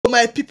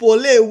My people,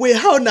 lay away.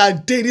 How na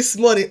day this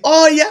morning?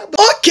 Oh yeah,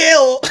 okay.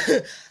 Oh,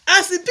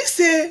 as it be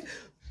say,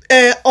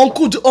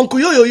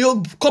 Uncle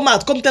Yo come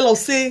out, come tell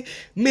us say,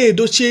 May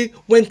EDOCHIE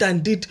went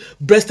and did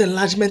breast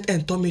enlargement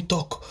and tummy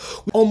tuck.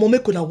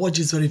 Make una watch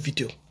this very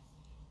video.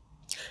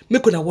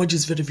 Make una watch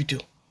this very video.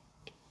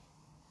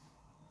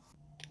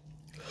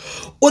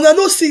 Una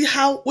no see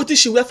how what did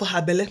she wear for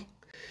her belly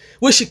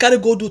when she carry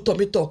go do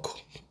tummy tuck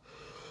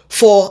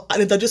for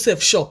Anita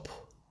Joseph shop.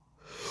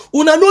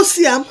 Una no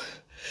see am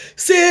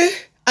say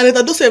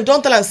Anita Joseph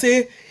don't tell am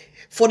say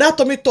for that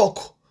tummy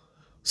tuck,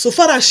 so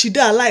far as she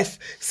dey alive,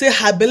 say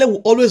her belly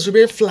will always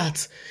remain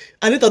flat.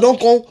 Anita don't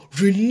come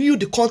renew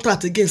the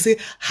contract again, say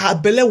her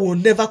belly will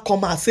never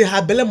come out, say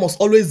her belly must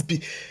always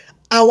be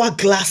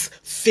hourglass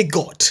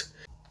figured.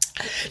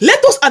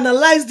 Let us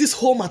analyze this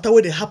whole matter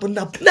where they happen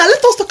now. Now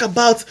let us talk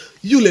about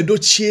YUL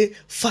EDOCHIE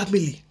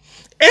family.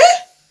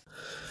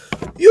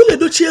 YUL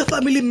EDOCHIE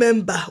family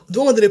member,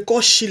 the one that they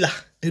call Sheila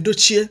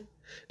EDOCHIE,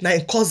 na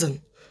im cousin,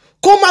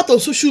 come out on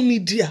social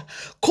media,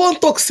 come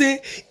talk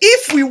say,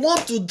 if we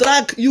want to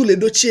drag YUL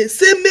EDOCHIE,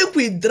 say make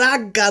we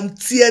drag am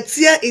tear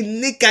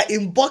in knicker,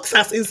 in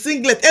boxers, in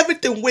singlet,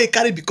 everything wey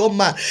carry become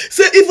man.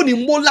 Say even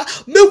in mola,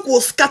 make we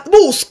scatter, make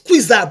we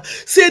squeeze am.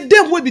 Say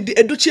them wey be the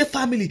EDOCHIE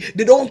family,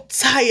 they don't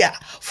tire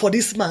for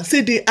this man.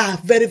 Say they are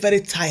very,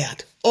 very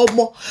tired.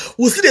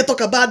 We'll see they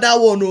talk about that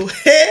one. Oh,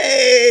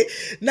 hey,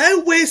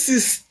 now way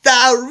sister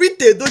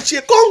Rita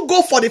EDOCHIE, come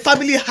go for the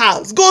family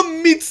house, go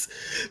meet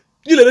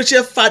YUL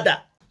EDOCHIE father,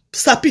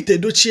 Sapit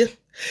EDOCHIE.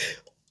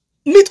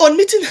 On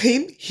meeting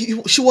him,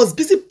 she was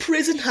busy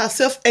praising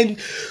herself, and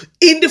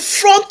in the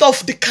front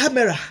of the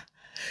camera,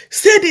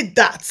 said it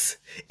that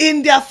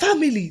in their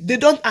family, they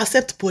don't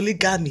accept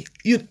polygamy.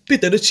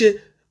 Peter EDOCHIE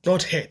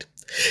not heard.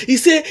 He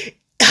said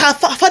her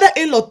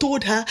father-in-law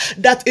told her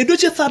that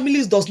EDOCHIE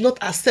families does not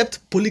accept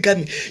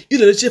polygamy.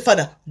 YUL EDOCHIE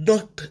father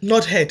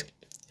not heard.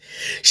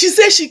 She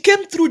said she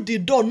came through the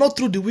door, not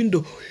through the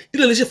window.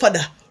 YUL EDOCHIE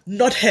father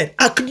not heard,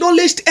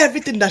 acknowledged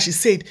everything that she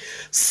said.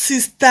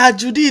 Sister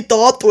Judith,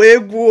 can't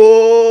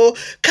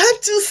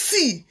you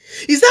see?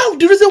 Is that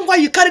the reason why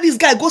you carry this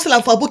guy go sell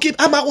him for Aboki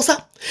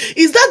Amaosa?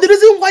 Is that the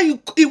reason why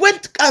you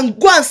went and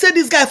go and sell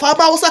this guy for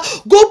Amaosa?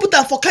 Go put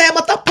him for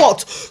Kayamata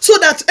pot so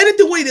that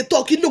anything when they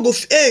talk, you know go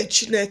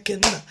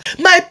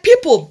my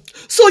people.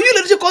 So you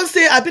let you can't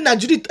say I've been a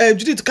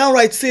Judith can't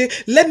write say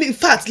let me, in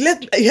fact,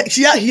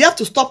 he have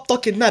to stop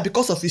talking now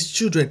because of his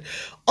children.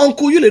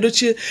 Uncle YUL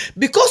EDOCHIE,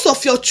 because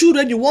of your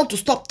children, you want to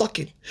stop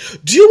talking.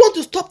 Do you want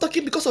to stop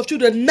talking because of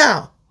children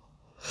now?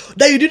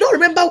 That you did not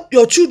remember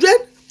your children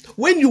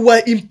when you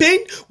were in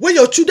pain, when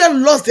your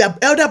children lost their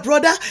elder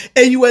brother,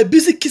 and you were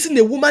busy kissing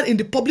a woman in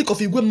the public of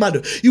Igwe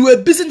mother. You were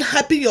busy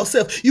hyping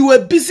yourself. You were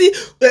busy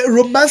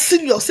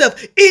romancing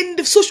yourself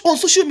on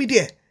social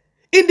media,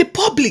 in the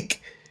public.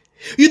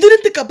 You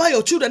didn't think about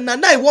your children. Now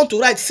you want to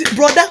write. See,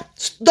 brother,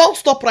 don't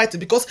stop writing,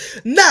 because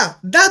now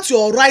that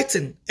you're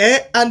writing,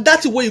 and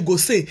that's what you go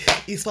say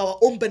is for our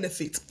own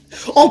benefit.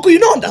 Uncle, you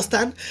don't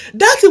understand?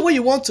 That's what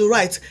you want to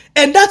write,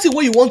 and that's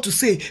what you want to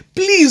say.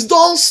 Please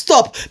don't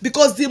stop,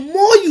 because the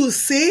more you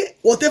say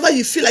whatever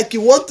you feel like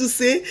you want to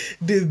say,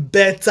 the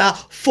better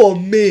for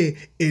me,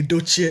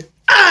 EDOCHIE.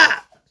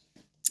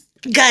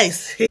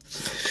 Guys,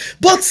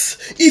 but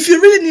if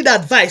you really need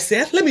advice,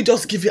 let me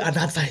just give you an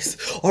advice.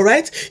 All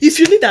right, if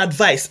you need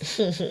advice,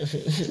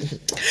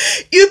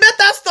 you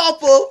better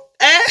stop.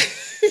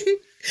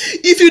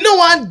 If you don't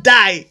want to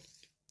die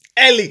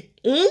early,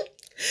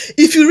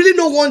 if you really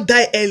don't want to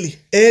die early,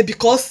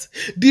 because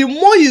the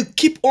more you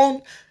keep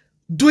on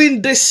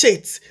doing this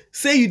shit,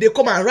 say you they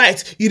come and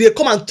write, you they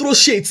come and throw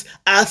shit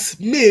at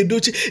me,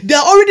 EDOCHIE, they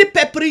are already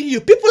peppering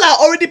you. People are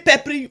already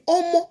peppering you.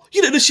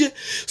 You know,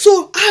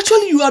 so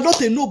actually you are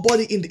not a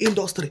nobody in the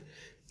industry.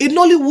 In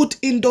Nollywood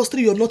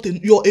industry,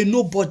 you're a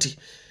nobody.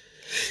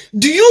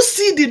 Do you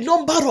see the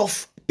number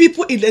of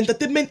people in the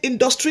entertainment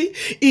industry,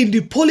 in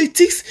the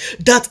politics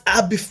that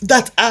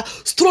are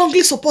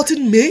strongly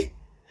supporting me?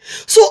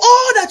 So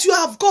all that you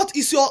have got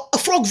is your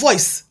frog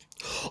voice.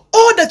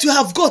 All that you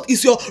have got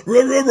is your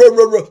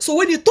so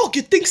when you talk,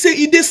 you think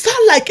say they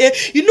sound like a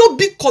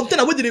big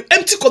container where they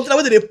empty container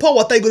where they pour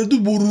water, you're gonna do.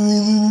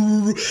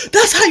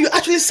 That's how you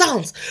actually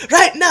sound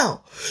right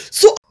now.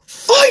 So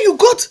all you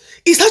got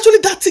is actually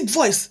that thick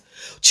voice.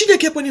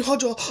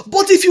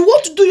 But if you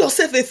want to do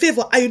yourself a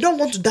favor and you don't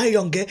want to die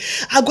young,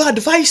 I go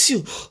advise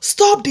you,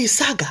 stop the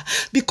saga,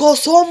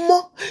 because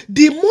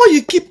the more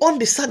you keep on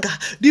the saga,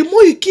 the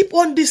more you keep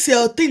on this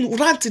thing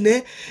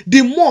ranting,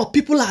 the more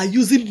people are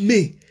using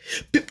me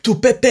to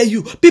pepper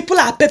you. People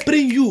are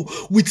peppering you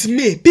with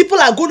me. People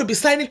are going to be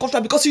signing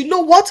contract, because you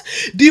know what?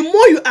 The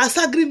more you are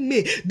sagging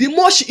me, the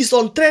more she is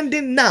on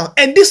trending now.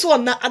 And this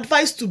one now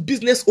advice to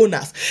business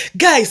owners.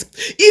 Guys,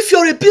 if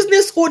you're a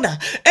business owner,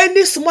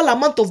 any small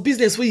amount of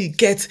business where you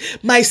get,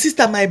 my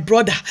sister, my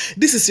brother,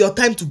 this is your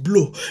time to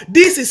blow.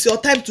 This is your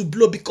time to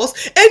blow,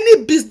 because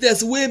any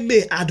business where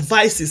me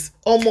advises,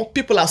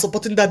 people are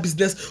supporting that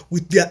business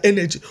with their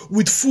energy,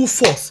 with full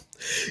force.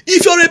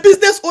 If you're a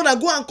business owner,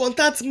 go and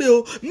contact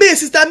me. May,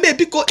 sister May,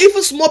 because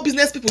even small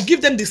business people,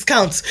 give them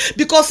discounts.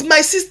 Because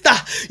my sister,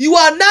 you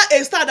are now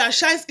a star that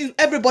shines in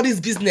everybody's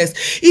business.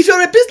 If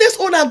you're a business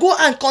owner, go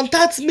and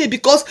contact me,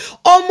 because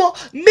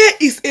May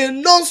is a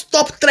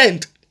non-stop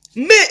trend.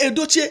 May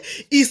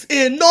Edochie is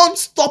a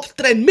non-stop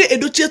trend. May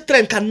Edochie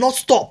trend cannot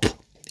stop.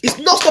 It's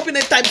not stopping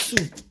anytime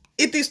soon.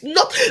 It is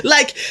not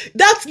like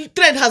that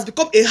trend has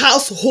become a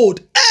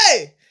household.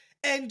 Hey!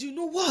 And you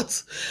know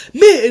what?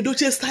 May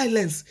Edochie's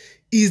silence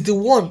is the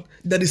one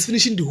that is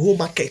finishing the whole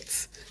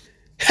market.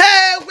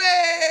 Hey,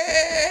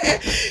 way!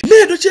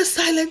 May Edochie's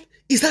silence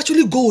is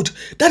actually gold.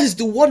 That is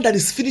the one that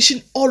is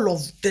finishing all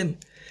of them.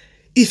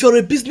 If you're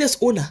a business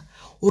owner,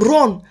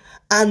 run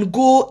and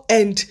go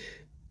and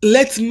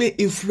let me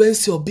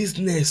influence your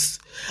business.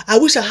 I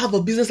wish I have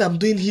a business I'm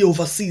doing here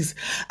overseas.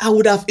 I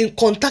would have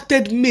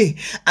contacted me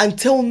and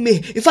tell me.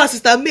 In fact,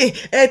 sister May,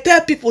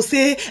 tell people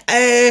say,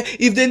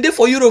 if they're there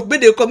for Europe, may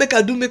they come make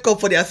and do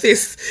makeup for their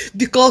face.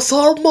 Because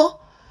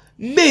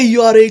May,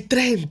 you are a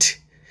trend.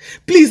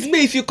 Please,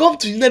 May, if you come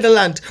to the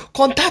Netherlands,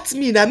 contact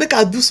me and I make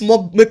her do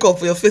small makeup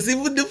for your face.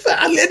 Even the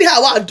lady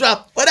I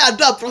drop, whether I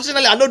do it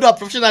professionally, I don't do it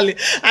professionally.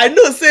 I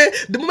know, say,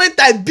 the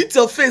moment I beat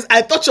your face,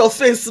 I touch your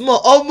face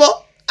more.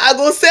 I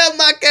go sell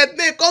market.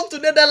 May come to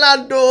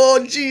Netherlands.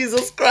 Oh,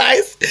 Jesus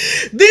Christ.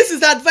 This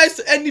is advice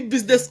to any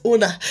business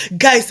owner.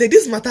 Guys,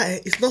 this matter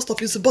is not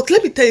stopping. So, but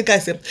let me tell you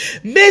guys,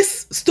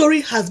 May's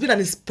story has been an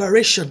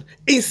inspiration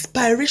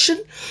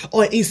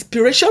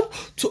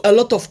to a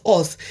lot of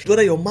us.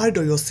 Whether you're married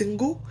or you're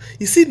single,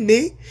 you see,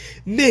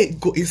 May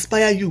go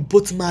inspire you,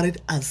 both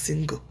married and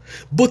single,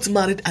 both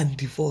married and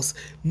divorced.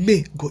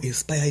 May go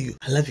inspire you.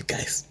 I love you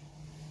guys.